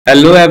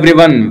Hello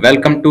everyone,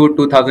 welcome to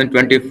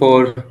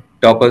 2024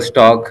 Toppers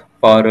Talk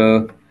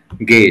for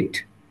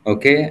GATE.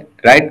 Okay,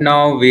 right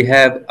now we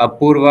have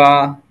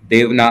Apurba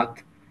Debnath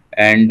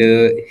and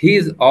he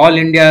is All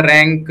India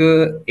rank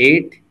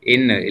 8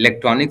 in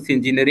electronics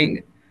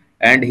engineering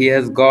and he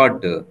has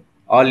got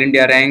All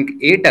India rank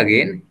 8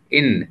 again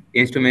in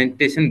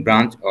instrumentation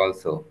branch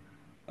also.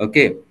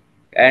 Okay,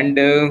 and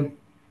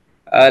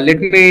let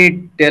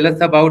me tell us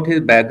about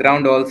his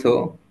background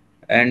also.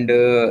 And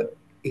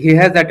he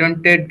has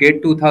attempted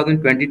GATE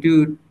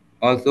 2022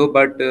 also,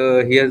 but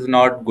he has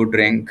not good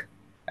rank.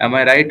 Am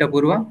I right,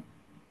 Apurva?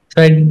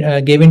 So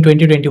I gave in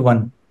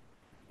 2021.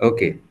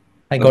 Okay.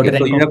 I got Okay. a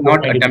So rank you of have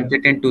not 492.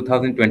 attempted in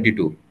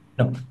 2022.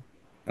 No,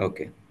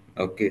 Okay.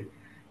 Okay.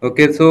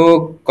 Okay.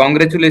 So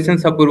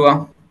congratulations,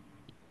 Apurva,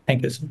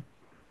 thank you, sir.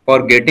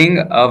 for getting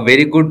a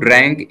very good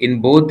rank in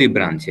both the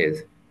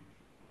branches,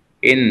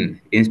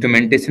 in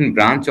instrumentation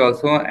branch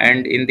also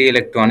and in the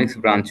electronics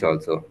branch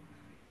also.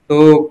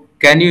 So,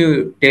 can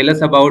you tell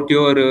us about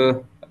your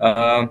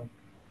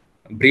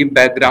brief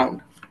background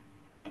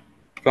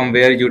from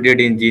where you did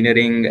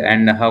engineering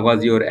and how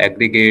was your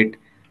aggregate,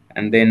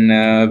 and then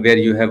where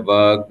you have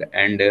worked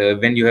and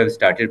when you have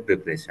started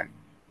preparation?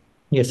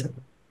 Yes, sir.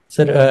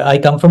 Sir, I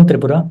come from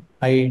Tripura.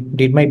 I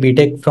did my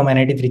BTech from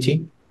NIT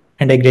Trichy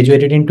and I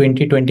graduated in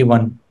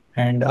 2021.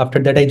 And after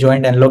that, I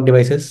joined Analog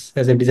Devices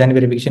as a design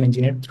verification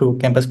engineer through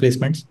campus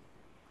placements.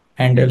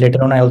 And Yeah.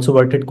 later on, I also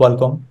worked at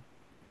Qualcomm.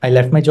 I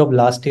left my job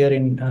last year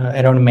in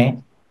around May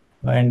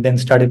and then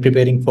started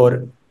preparing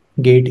for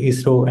GATE,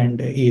 ISRO, and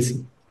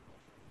EAC.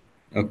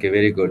 Okay.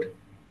 Very good.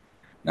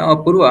 Now,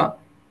 Apurva,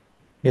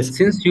 Yes,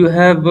 since you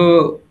have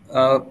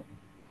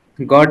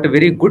got a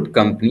very good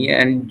company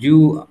and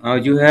you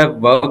have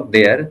worked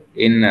there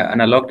in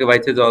analog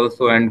devices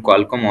also and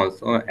Qualcomm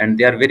also, and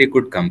they are very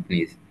good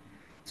companies.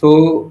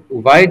 So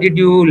why did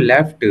you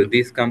left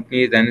these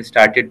companies and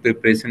started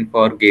preparation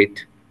for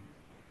GATE?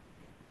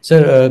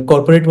 sir,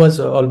 corporate was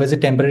always a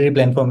temporary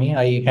plan for me.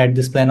 I had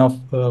this plan of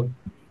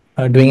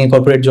doing a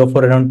corporate job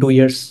for around 2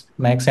 years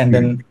max and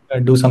Hmm.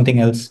 then do something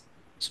else.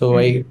 So Hmm.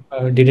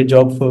 I did a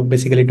job for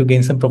basically to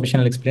gain some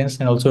professional experience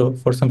and also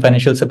for some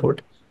financial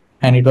support.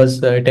 And it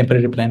was a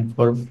temporary plan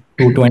for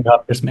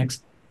 2.5 years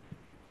max.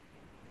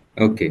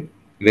 Okay,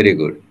 very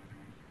good.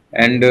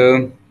 And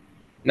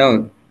now,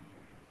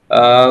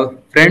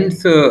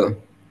 friends,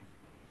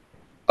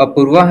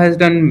 Apurva has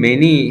done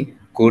many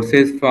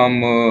courses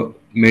from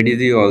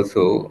Medici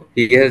also.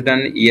 He has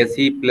done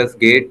ESC plus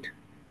GATE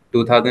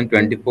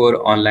 2024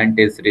 online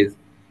test series,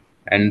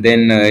 and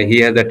then he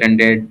has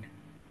attended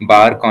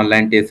BARC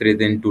online test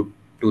series in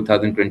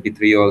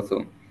 2023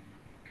 also.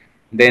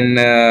 Then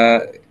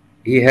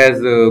he has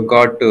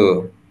got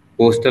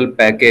postal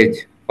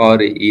package for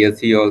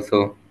ESC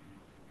also.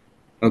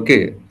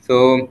 Okay,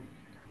 so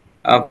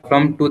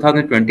from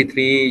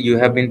 2023 you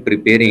have been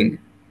preparing.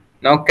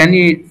 Now can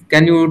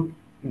you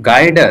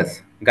guide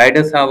us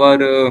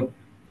our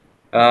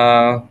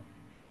uh,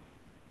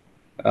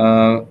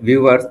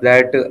 viewers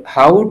that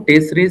how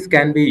test series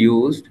can be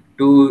used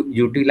to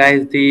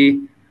utilize the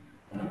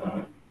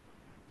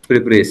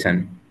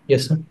preparation.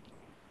 Yes, sir.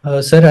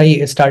 Sir,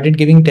 I started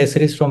giving test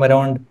series from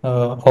around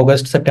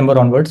August, September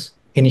onwards.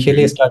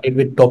 Initially, I Mhm. started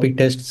with topic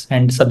tests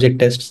and subject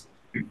tests.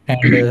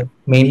 And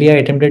mainly, I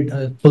attempted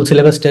full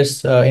syllabus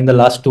tests in the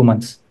last 2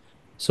 months.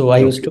 So I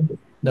used Okay,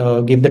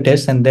 to give the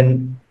tests and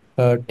then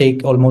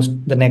take almost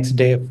the next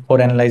day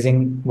for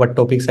analyzing what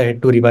topics I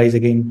had to revise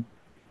again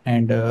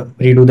and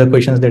redo the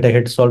questions that I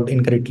had solved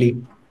incorrectly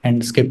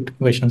and skipped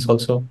questions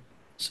also.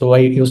 So I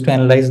used to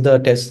analyze the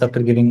tests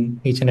after giving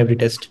each and every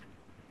test.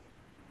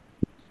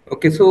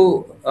 okay. So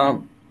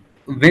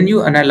when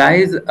you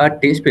analyze a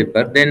test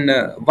paper, then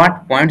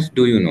what points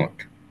do you note?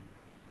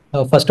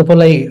 First of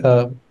all, I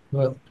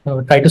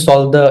try to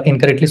solve the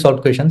incorrectly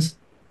solved questions,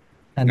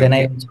 and then I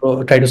Okay.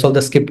 also try to solve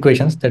the skipped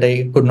questions that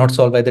I could not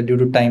solve either due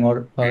to time or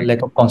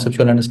lack of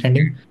conceptual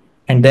understanding.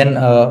 And then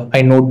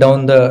I note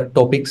down the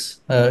topics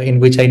in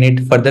which I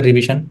need further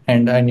revision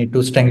and I need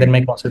to strengthen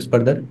my concepts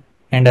further.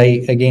 And I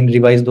again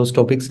revise those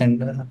topics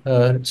and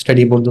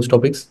study about those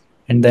topics,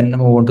 and then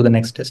move on to the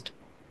next test.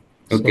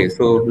 Okay, So I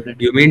so do that.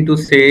 you mean to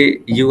say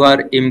you are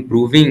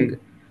improving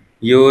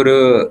your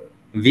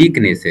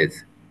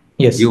weaknesses.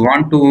 You Yes,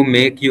 want to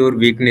make your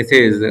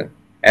weaknesses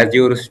as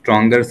your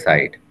stronger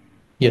side.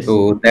 yes, So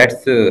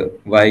that's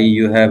why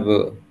you have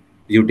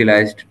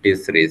utilized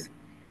this race.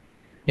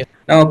 yes,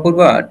 Now,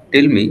 Apurva,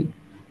 tell me,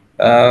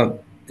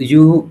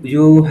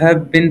 you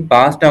have been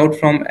passed out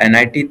from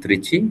NIT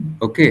Trichy,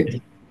 okay? yes,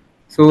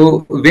 So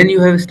when you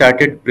have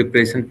started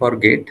preparation for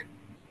GATE,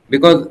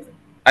 because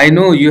I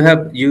know you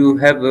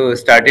have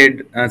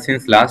started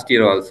since last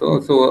year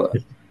also. So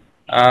yes.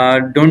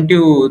 don't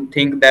you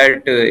think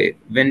that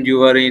when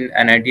you are in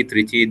NIT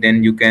Trichy,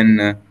 then you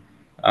can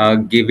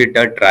give it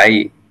a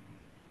try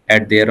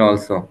at there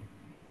also?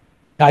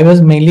 I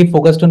was mainly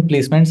focused on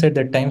placements at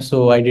that time,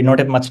 so I did not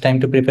have much time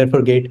to prepare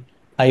for GATE.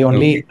 I Okay.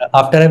 only,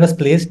 after I was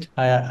placed,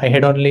 I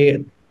had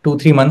only 2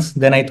 3 months.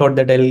 Then I thought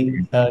that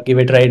I'll give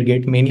it a try at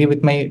GATE, mainly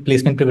with my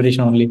placement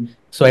preparation only.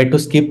 So I had to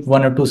skip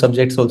 1 or 2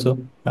 subjects also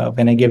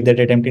when I gave that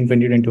attempt in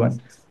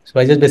 2021. So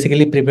I just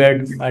basically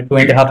prepared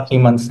 2.5 3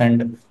 months,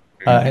 and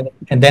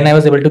then I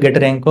was able to get a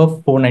rank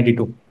of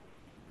 492.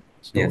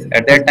 Yes, So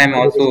at that that time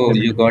was also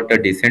you got a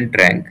decent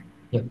rank,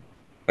 yeah.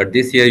 but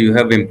this year you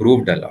have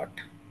improved a lot.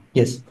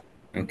 Yes.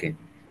 Okay.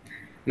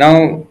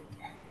 Now,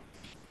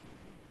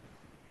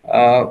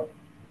 uh,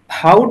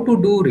 how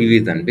to do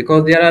revision?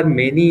 Because there are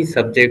many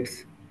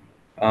subjects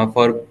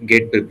for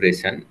GATE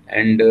preparation,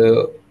 and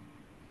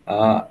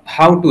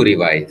how to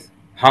revise?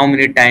 How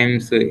many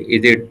times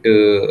is it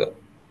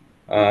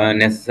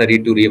necessary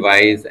to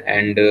revise,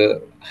 and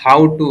how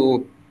to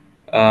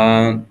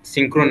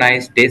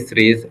synchronize test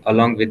series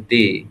along with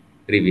the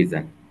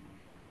revision?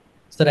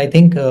 Sir, I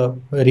think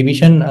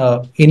revision,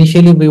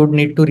 initially we would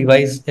need to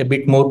revise a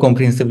bit more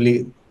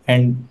comprehensively,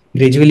 and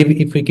gradually,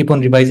 if we keep on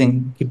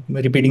revising, keep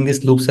repeating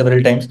this loop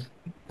several times,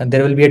 and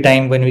there will be a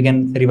time when we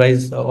can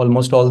revise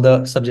almost all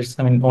the subjects.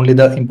 I mean, only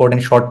the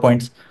important short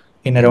points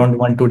in around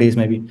 1 2 days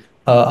maybe.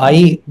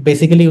 I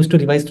basically used to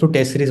revise through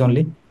test series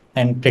only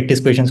and practice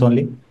questions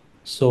only.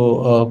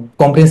 So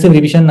comprehensive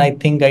revision, I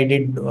think I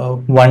did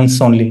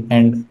once only,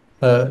 and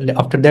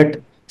after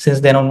that, since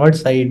then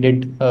onwards, I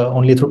did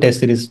only through test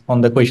series on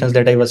the questions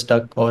that I was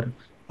stuck, or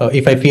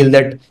if I feel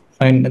that,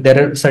 I mean, there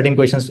are certain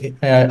questions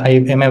I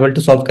am able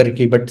to solve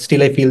correctly, but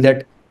still I feel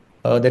that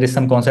there is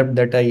some concept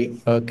that I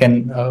can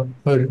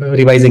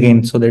revise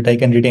again so that I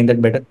can retain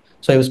that better.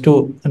 So I used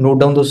to note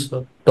down those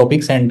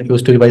topics and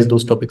used to revise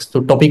those topics.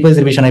 So topic wise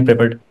revision I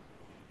prepared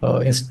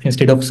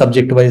instead of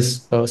subject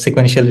wise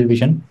sequential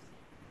revision.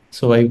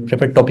 So I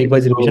prepared topic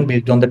wise revision So,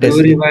 based on the do test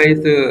you series.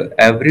 revise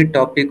every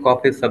topic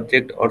of a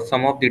subject or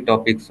some of the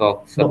topics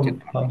of subject?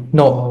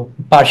 No,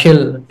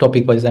 partial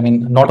topic wise. I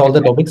mean, not all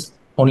the topics,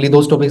 only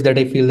those topics that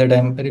I feel that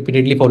I'm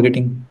repeatedly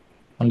forgetting,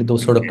 only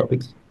those sort of Okay.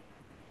 topics.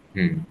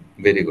 Hmm.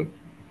 Very good.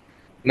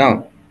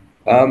 Now,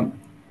 um,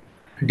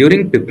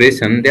 during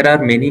preparation, there are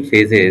many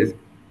phases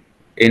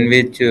in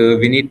which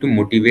we need to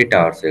motivate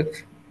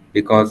ourselves,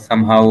 because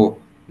somehow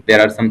there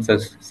are some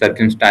such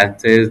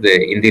circumstances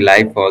in the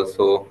life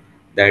also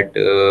that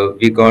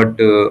we got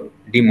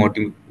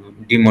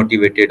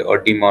demotivated or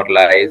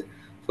demoralized.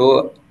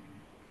 So,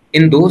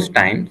 in those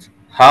times,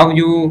 how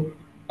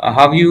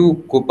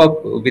you cope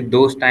up with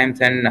those times,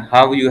 and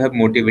how you have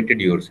motivated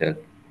yourself?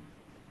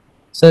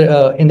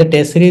 So in the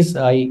test series,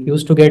 I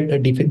used to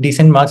get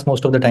decent marks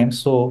most of the time.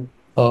 So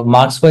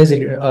marks wise,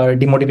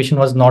 demotivation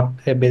was not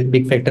a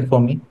big factor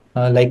for me.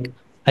 Like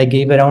I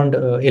gave around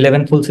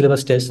 11 full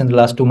syllabus tests in the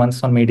last 2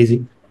 months on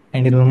MADZ,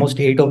 and in almost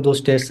eight of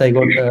those tests, I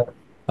got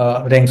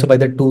ranks of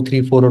either 2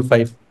 3 4 or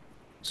 5.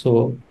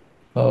 So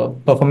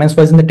performance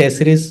wise in the test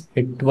series,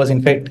 it was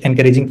in fact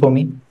encouraging for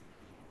me.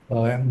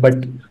 But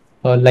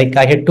like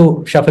I had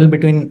to shuffle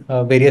between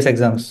various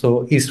exams.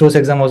 So ISRO's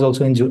exam was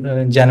also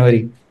in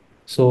January.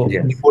 So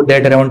Yes. before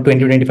that, around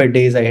 20 25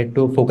 days, I had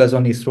to focus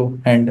on ISRO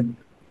and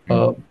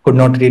could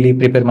not really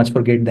prepare much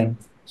for GATE then.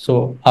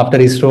 So after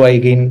ISRO, I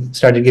again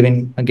started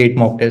giving a GATE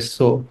mock test.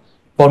 So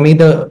for me,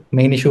 the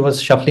main issue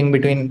was shuffling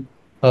between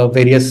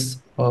various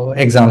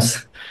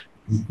exams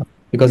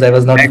because I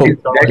was not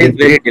focused on That only is GATE.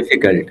 very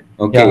difficult.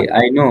 Yeah. Okay,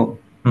 I know,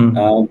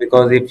 Hmm.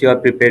 because if you are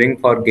preparing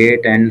for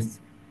GATE,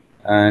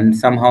 and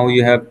somehow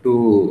you have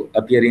to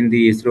appear in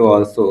the ISRO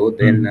also,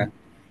 then Hmm.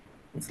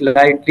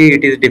 slightly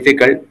it is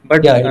difficult.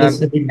 But Yeah, it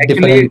is a bit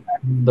actually,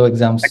 different, the a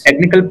exams.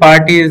 technical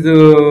part is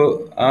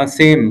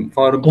same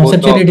for both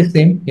Conceptually, of. it is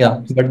same,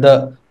 yeah, but the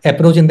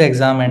approach in the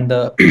exam and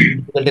the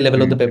difficulty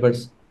level of the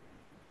papers.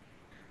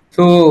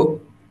 So,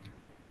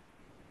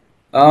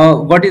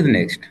 what is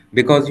next?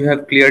 Because you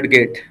have cleared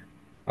GATE.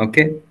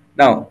 Okay.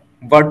 Now,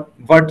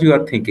 what you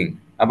are thinking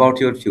about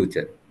your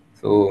future?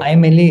 So, I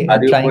am mainly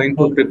are you trying going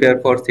to for. prepare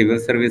for civil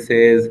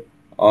services,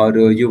 or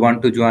you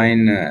want to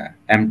join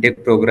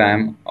MTech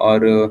program, or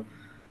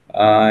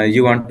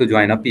you want to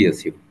join a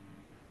PSU?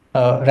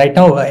 Right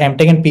now,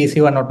 MTech and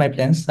PSU are not my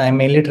plans. I am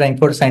mainly trying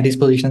for scientist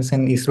positions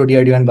in ISRO,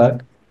 DRDO, and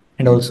BARC,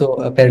 and Hmm. also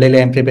parallelly,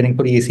 I am preparing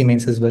for EAC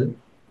mains as well. Hmm.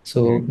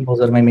 So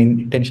those are my main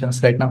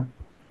intentions right now.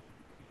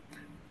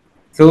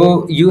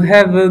 So you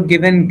have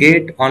given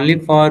GATE only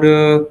for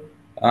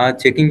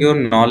checking your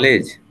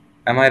knowledge.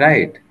 Am I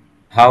right? No,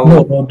 How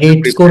no, to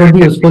GATE score prepare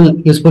would be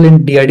technically? useful in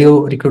DRDO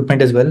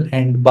recruitment as well,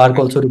 and BARC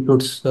also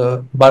recruits.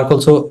 BARC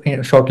also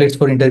shortlists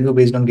for interview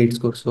based on GATE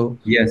score, so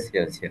Yes,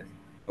 yes, yes.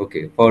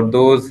 Okay. For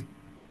those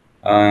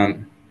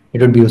um,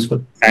 it would be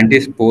useful.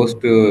 scientist post,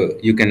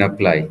 you can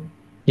apply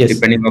Yes,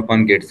 depending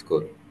upon GATE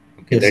score.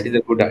 Okay, that yes, is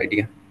a good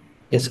idea.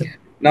 yes, sir.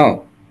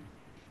 Now,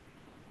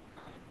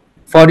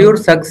 for your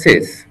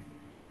success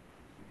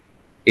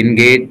in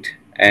GATE,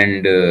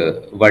 and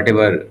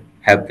whatever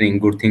happening,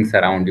 good things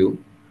around you,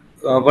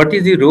 what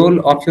is the role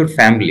of your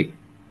family?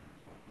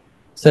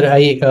 Sir,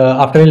 I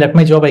after I left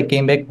my job, I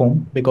came back home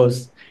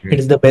because Hmm. it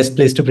is the best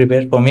place to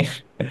prepare for me.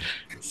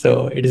 So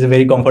it is a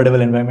very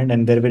comfortable environment,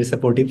 and they're very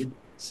supportive.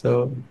 So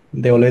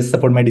they always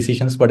support my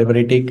decisions, whatever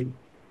I take.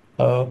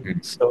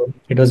 So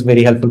it was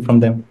very helpful from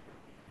them.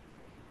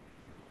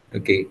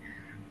 Okay,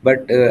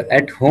 but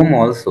at home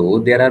also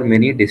there are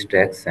many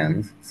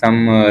distractions.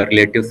 Some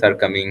relatives are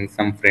coming,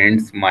 some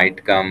friends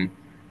might come,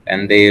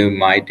 and they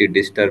might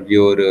disturb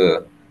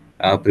your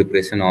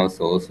preparation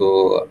also.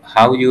 So,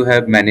 how you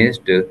have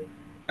managed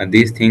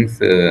these things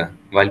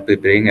while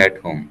preparing at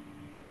home?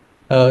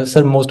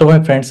 Sir, most of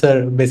my friends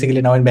are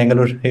basically now in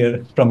Bangalore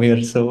here from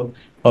here, so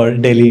or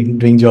Delhi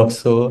doing jobs.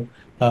 So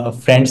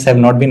friends have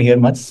not been here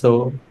much.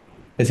 So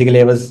basically,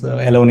 I was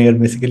alone here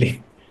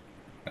basically.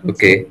 So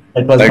Okay,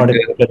 that was but not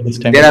a problem this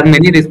there are time.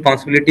 many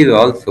responsibilities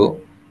also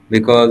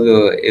because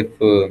if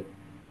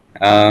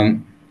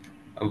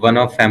one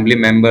of family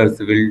members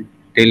will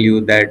tell you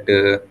that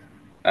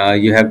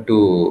you have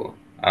to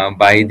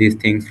buy these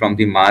things from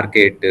the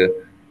market,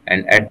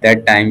 and at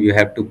that time you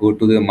have to go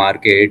to the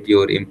market,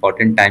 your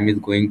important time is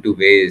going to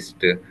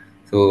waste.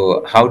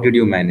 So, how did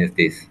you manage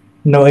this?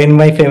 No, in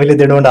my family,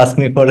 they don't ask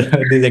me for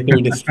these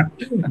activities.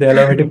 They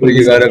allow me to So,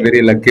 freely you are a spend.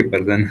 very lucky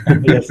person.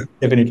 Yes,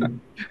 definitely.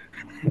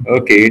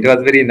 Okay, it was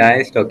very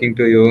nice talking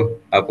to you,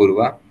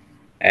 Apurva.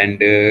 And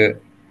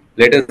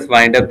let us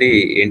wind up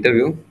the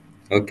interview.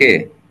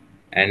 Okay,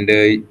 and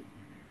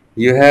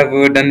you have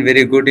done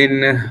very good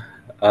in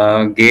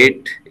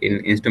gate, in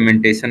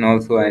instrumentation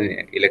also,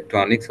 and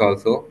electronics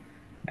also.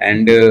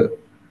 And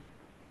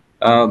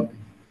uh,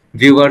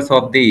 viewers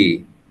of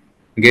the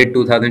Gate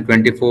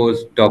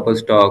 2024's Topper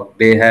Stock,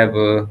 they have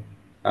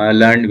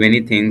learned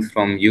many things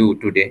from you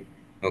today.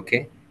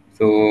 Okay,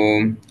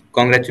 so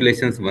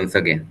congratulations once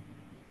again.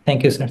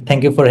 Thank you, sir.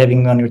 Thank you for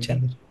having me on your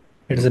channel.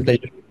 It was a Okay,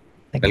 pleasure.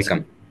 Thank you, sir.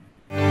 welcome.